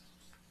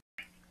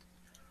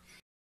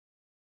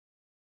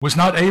 Was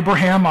not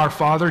Abraham, our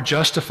father,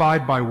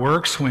 justified by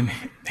works when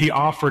he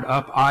offered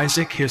up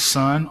Isaac, his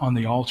son, on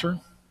the altar?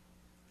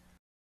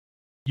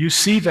 You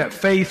see that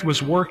faith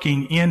was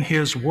working in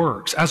his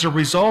works. As a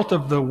result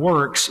of the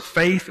works,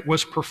 faith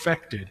was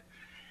perfected,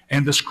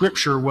 and the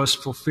scripture was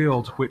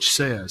fulfilled, which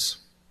says,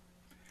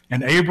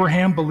 "And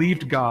Abraham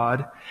believed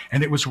God,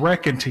 and it was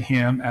reckoned to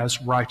him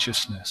as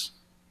righteousness.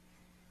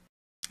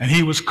 And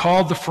he was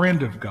called the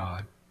friend of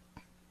God."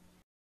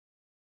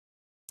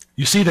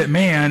 You see that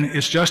man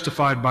is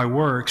justified by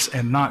works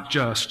and not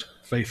just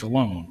faith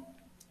alone.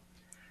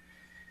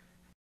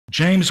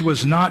 James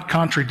was not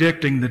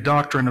contradicting the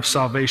doctrine of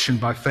salvation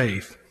by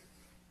faith.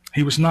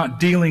 He was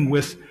not dealing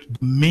with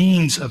the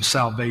means of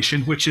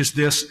salvation, which is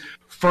this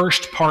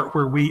first part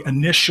where we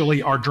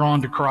initially are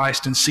drawn to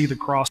Christ and see the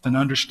cross and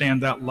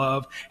understand that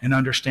love and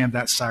understand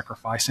that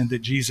sacrifice and that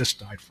Jesus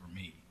died for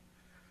me.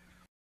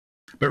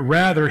 But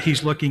rather,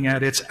 he's looking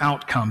at its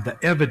outcome, the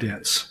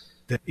evidence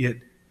that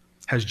it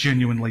has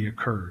genuinely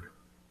occurred.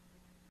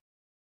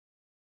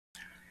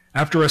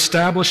 After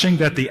establishing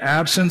that the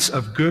absence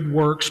of good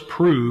works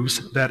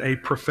proves that a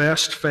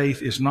professed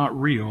faith is not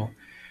real,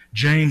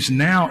 James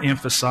now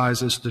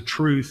emphasizes the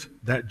truth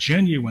that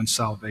genuine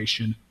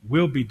salvation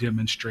will be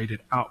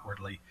demonstrated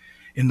outwardly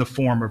in the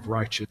form of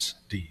righteous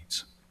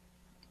deeds.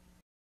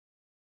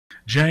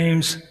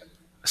 James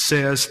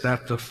says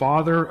that the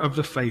father of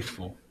the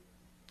faithful,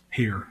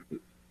 here,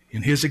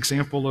 in his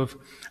example of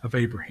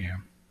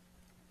Abraham,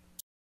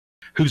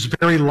 whose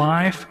very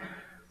life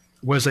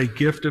was a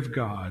gift of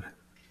God,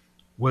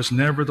 was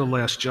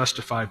nevertheless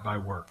justified by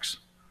works.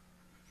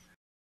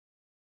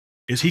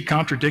 Is he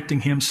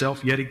contradicting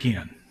himself yet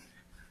again?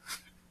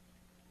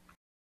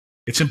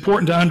 It's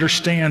important to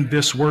understand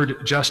this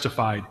word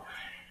justified.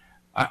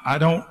 I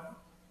don't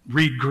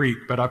read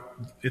Greek, but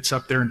it's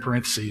up there in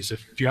parentheses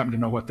if you happen to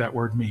know what that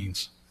word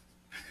means.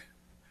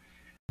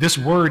 This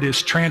word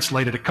is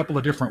translated a couple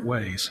of different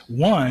ways.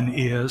 One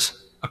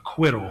is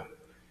acquittal,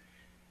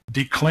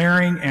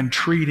 declaring and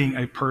treating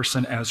a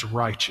person as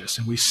righteous.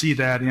 And we see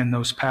that in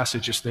those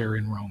passages there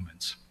in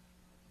Romans.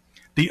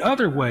 The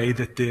other way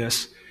that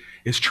this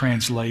is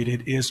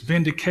translated is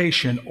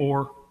vindication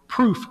or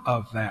proof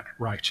of that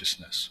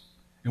righteousness.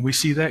 And we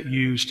see that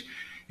used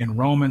in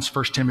Romans,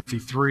 1 Timothy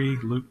 3,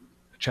 Luke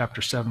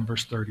chapter 7,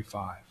 verse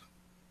 35.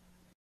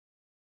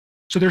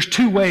 So there's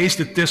two ways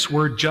that this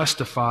word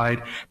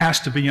justified has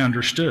to be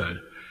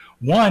understood.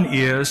 One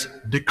is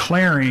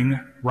declaring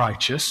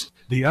righteous.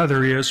 The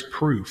other is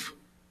proof.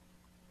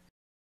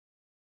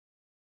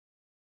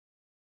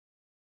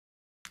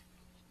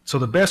 So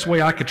the best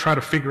way I could try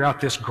to figure out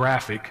this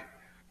graphic,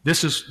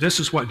 this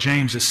is what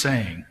James is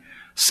saying.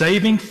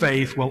 Saving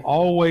faith will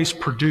always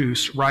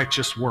produce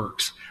righteous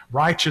works.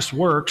 Righteous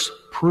works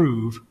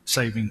prove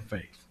saving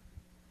faith.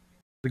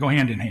 They go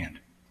hand in hand.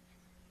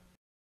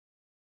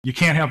 You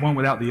can't have one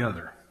without the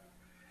other.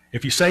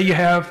 If you say you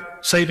have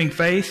saving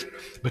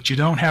faith, but you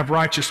don't have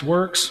righteous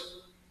works,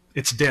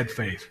 it's dead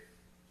faith.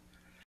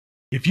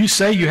 If you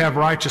say you have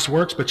righteous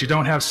works, but you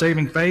don't have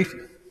saving faith,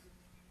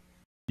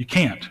 you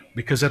can't,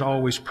 because it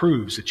always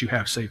proves that you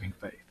have saving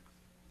faith.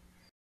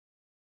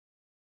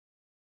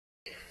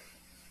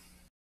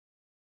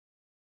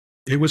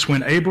 It was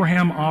when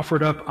Abraham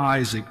offered up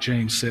Isaac,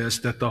 James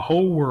says, that the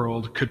whole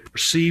world could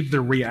perceive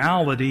the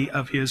reality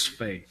of his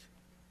faith.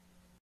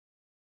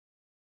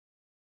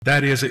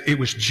 That is, it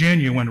was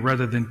genuine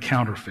rather than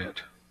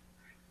counterfeit,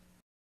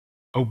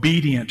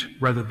 obedient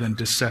rather than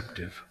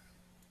deceptive,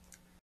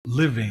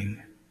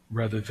 living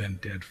rather than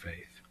dead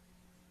faith.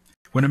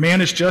 When a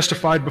man is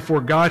justified before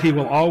God, he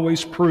will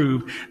always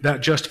prove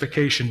that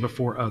justification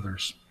before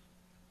others.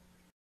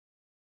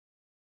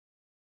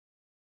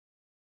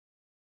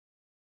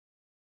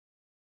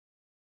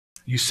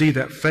 You see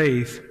that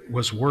faith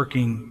was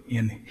working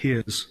in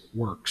his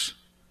works.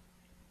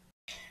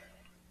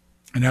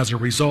 And as a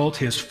result,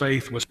 his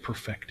faith was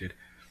perfected.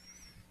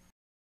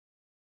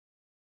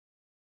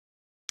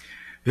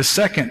 The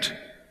second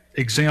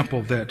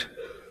example that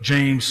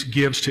James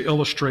gives to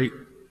illustrate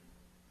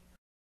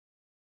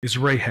is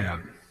Rahab.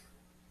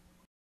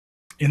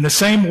 In the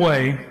same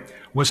way,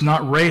 was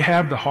not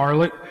Rahab the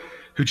harlot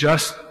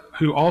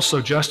who also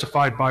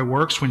justified by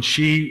works when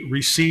she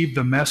received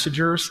the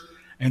messengers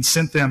and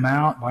sent them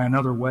out by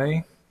another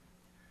way?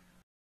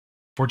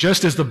 For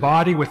just as the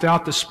body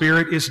without the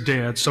spirit is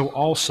dead, so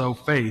also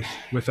faith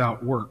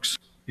without works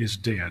is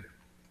dead.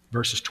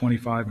 Verses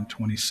 25 and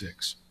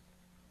 26.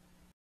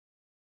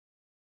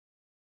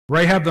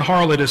 Rahab the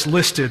harlot is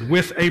listed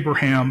with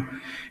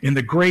Abraham in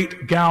the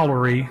great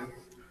gallery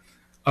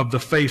of the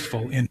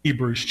faithful in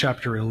Hebrews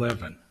chapter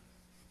 11.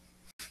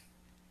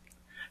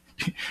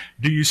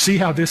 Do you see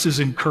how this is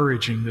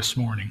encouraging this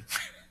morning?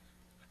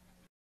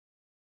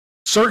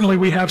 Certainly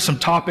we have some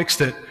topics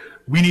that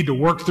we need to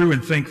work through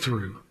and think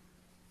through.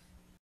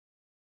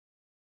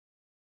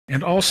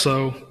 And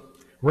also,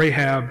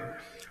 Rahab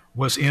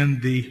was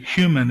in the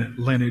human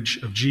lineage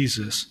of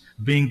Jesus,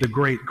 being the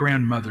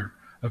great-grandmother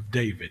of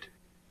David.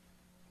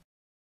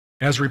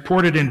 As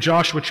reported in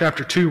Joshua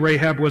chapter 2,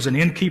 Rahab was an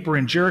innkeeper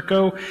in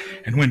Jericho,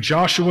 and when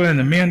Joshua and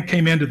the men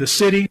came into the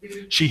city,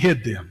 she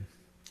hid them.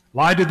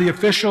 Lied to the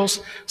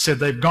officials, said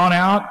they've gone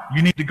out,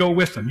 you need to go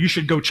with them. You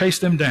should go chase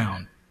them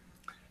down.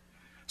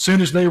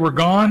 Soon as they were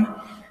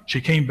gone,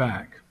 she came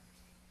back.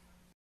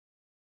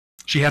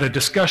 She had a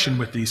discussion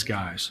with these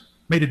guys,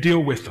 made a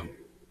deal with them.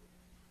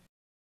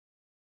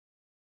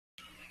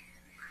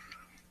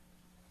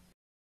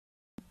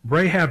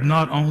 Rahab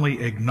not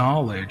only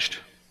acknowledged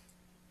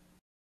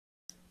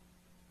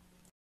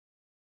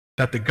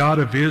that the God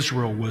of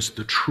Israel was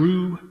the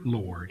true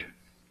Lord,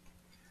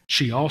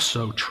 she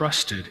also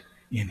trusted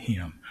in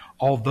him.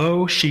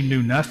 Although she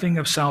knew nothing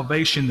of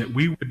salvation that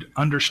we would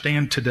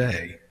understand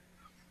today,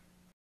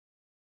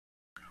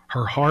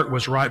 her heart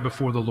was right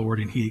before the Lord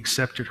and he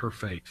accepted her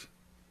faith.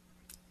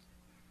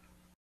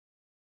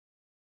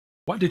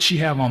 What did she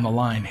have on the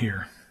line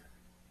here?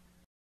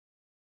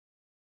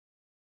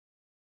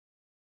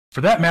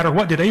 For that matter,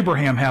 what did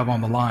Abraham have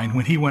on the line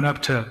when he went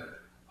up to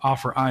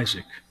offer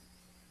Isaac?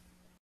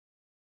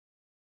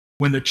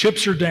 When the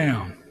chips are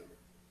down,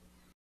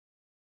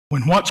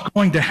 when what's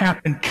going to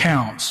happen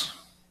counts,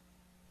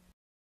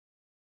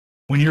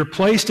 when you're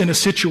placed in a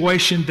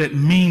situation that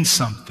means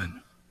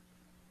something,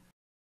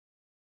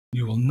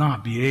 you will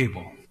not be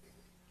able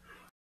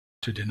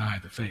to deny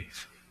the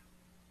faith.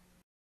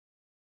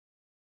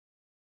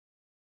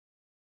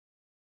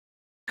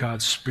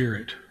 God's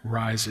Spirit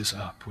rises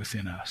up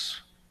within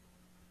us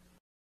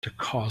to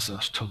cause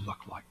us to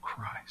look like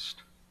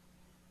Christ.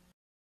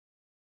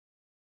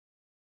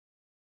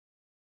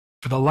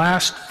 For the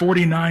last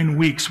 49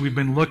 weeks, we've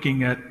been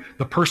looking at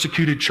the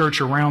persecuted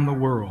church around the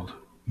world,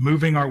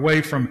 moving our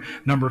way from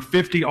number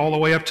 50 all the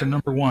way up to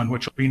number 1,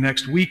 which will be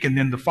next week, and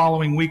then the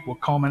following week will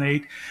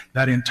culminate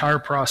that entire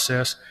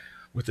process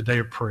with the day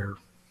of prayer.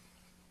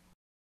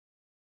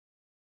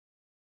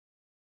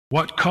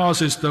 What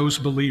causes those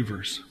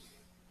believers,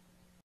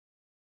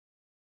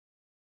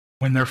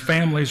 when their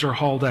families are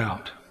hauled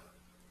out,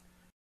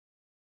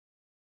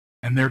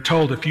 and they're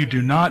told, if you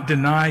do not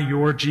deny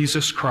your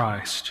Jesus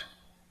Christ,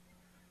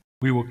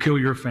 we will kill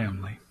your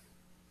family?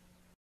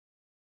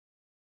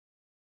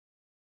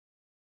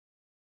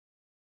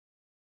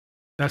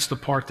 That's the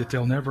part that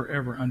they'll never,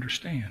 ever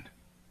understand.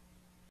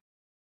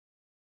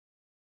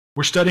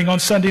 We're studying on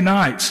Sunday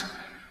nights,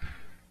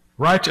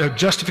 right?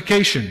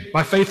 Justification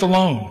by faith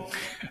alone.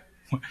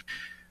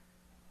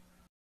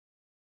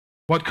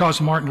 What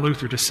caused Martin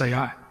Luther to say,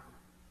 I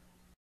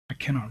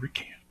cannot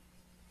recant?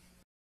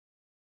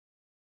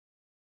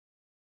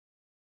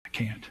 I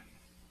can't.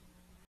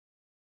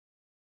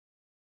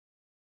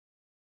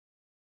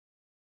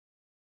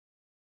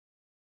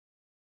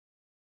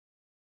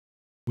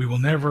 We will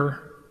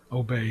never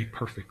obey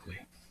perfectly,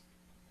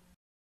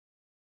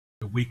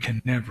 but we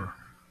can never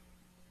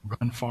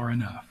run far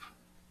enough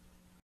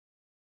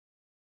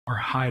or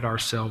hide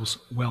ourselves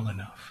well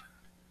enough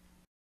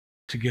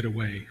to get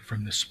away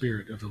from the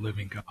Spirit of the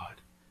living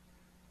God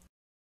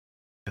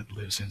that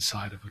lives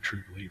inside of a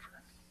true believer.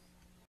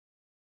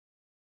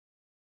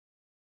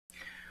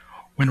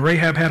 When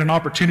Rahab had an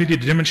opportunity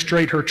to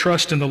demonstrate her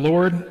trust in the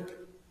Lord,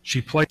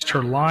 she placed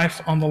her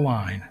life on the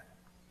line.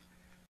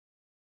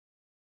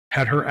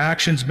 Had her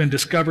actions been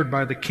discovered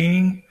by the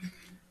king,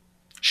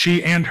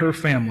 she and her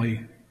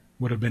family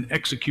would have been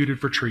executed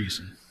for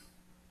treason.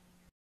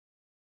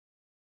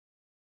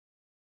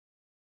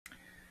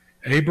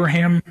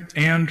 Abraham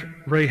and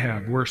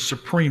Rahab were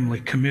supremely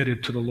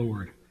committed to the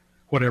Lord,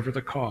 whatever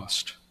the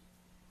cost.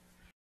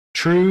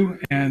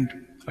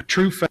 A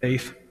true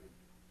faith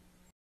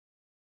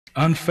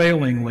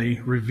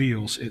unfailingly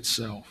reveals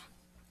itself.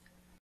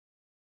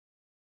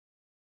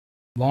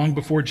 Long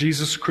before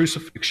Jesus'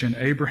 crucifixion,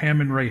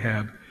 Abraham and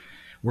Rahab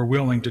were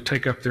willing to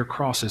take up their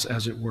crosses,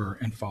 as it were,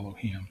 and follow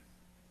him.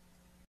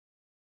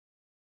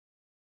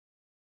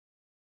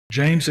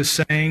 James is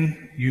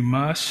saying, you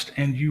must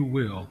and you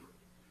will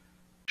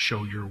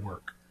show your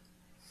work.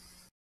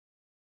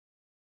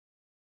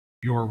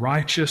 Your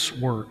righteous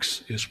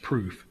works is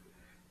proof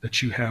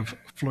that you have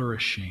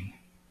flourishing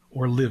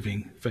or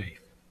living faith.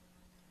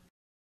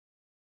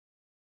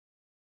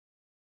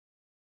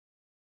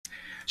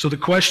 So the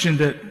question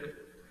that,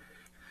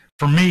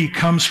 for me,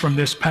 comes from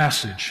this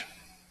passage: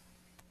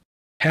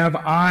 have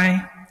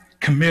I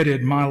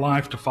committed my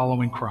life to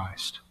following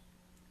Christ?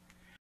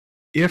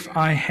 If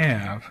I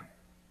have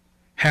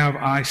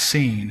I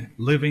seen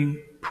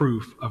living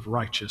proof of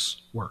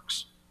righteous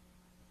works?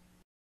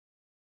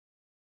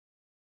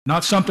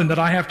 Not something that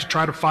I have to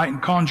try to fight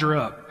and conjure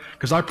up,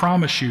 because I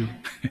promise you,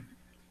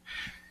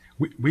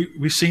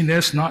 we've seen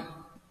this not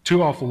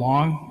too awful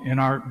long in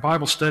our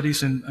Bible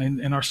studies and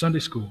in our Sunday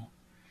school.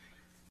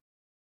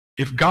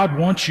 If God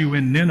wants you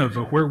in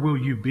Nineveh, where will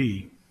you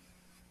be?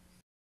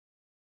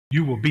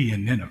 You will be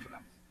in Nineveh.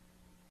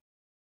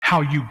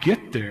 How you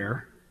get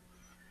there,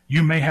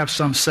 you may have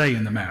some say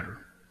in the matter.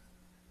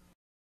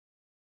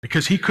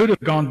 Because he could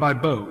have gone by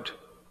boat,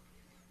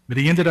 but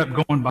he ended up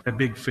going by a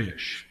big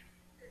fish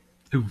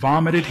who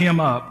vomited him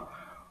up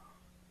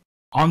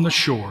on the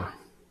shore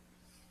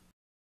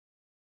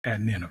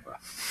at Nineveh.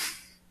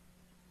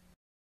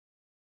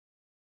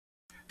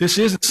 This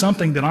isn't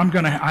something that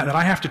that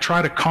I have to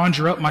try to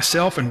conjure up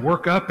myself and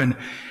work up and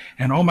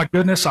oh my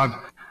goodness,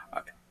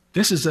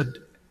 this is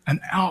an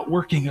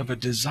outworking of a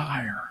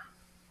desire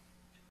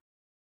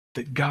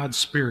that God's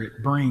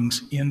Spirit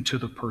brings into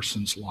the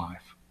person's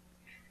life.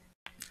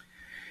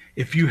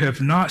 If you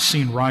have not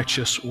seen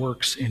righteous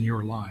works in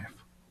your life,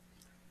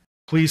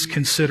 please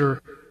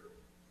consider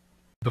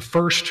the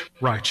first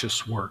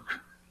righteous work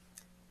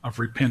of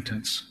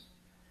repentance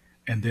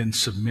and then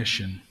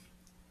submission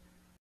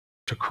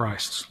to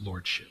Christ's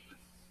Lordship.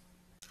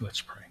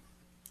 Let's pray.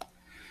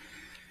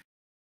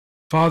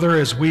 Father,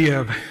 as we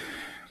have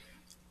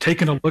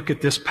taken a look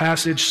at this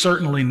passage,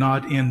 certainly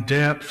not in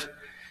depth,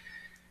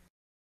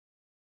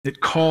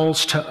 it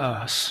calls to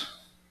us.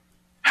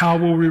 How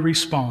will we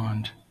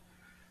respond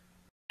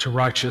to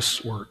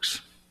righteous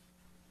works?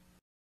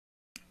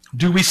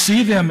 Do we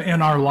see them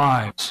in our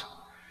lives,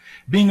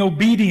 being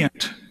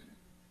obedient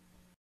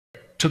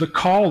to the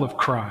call of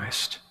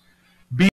Christ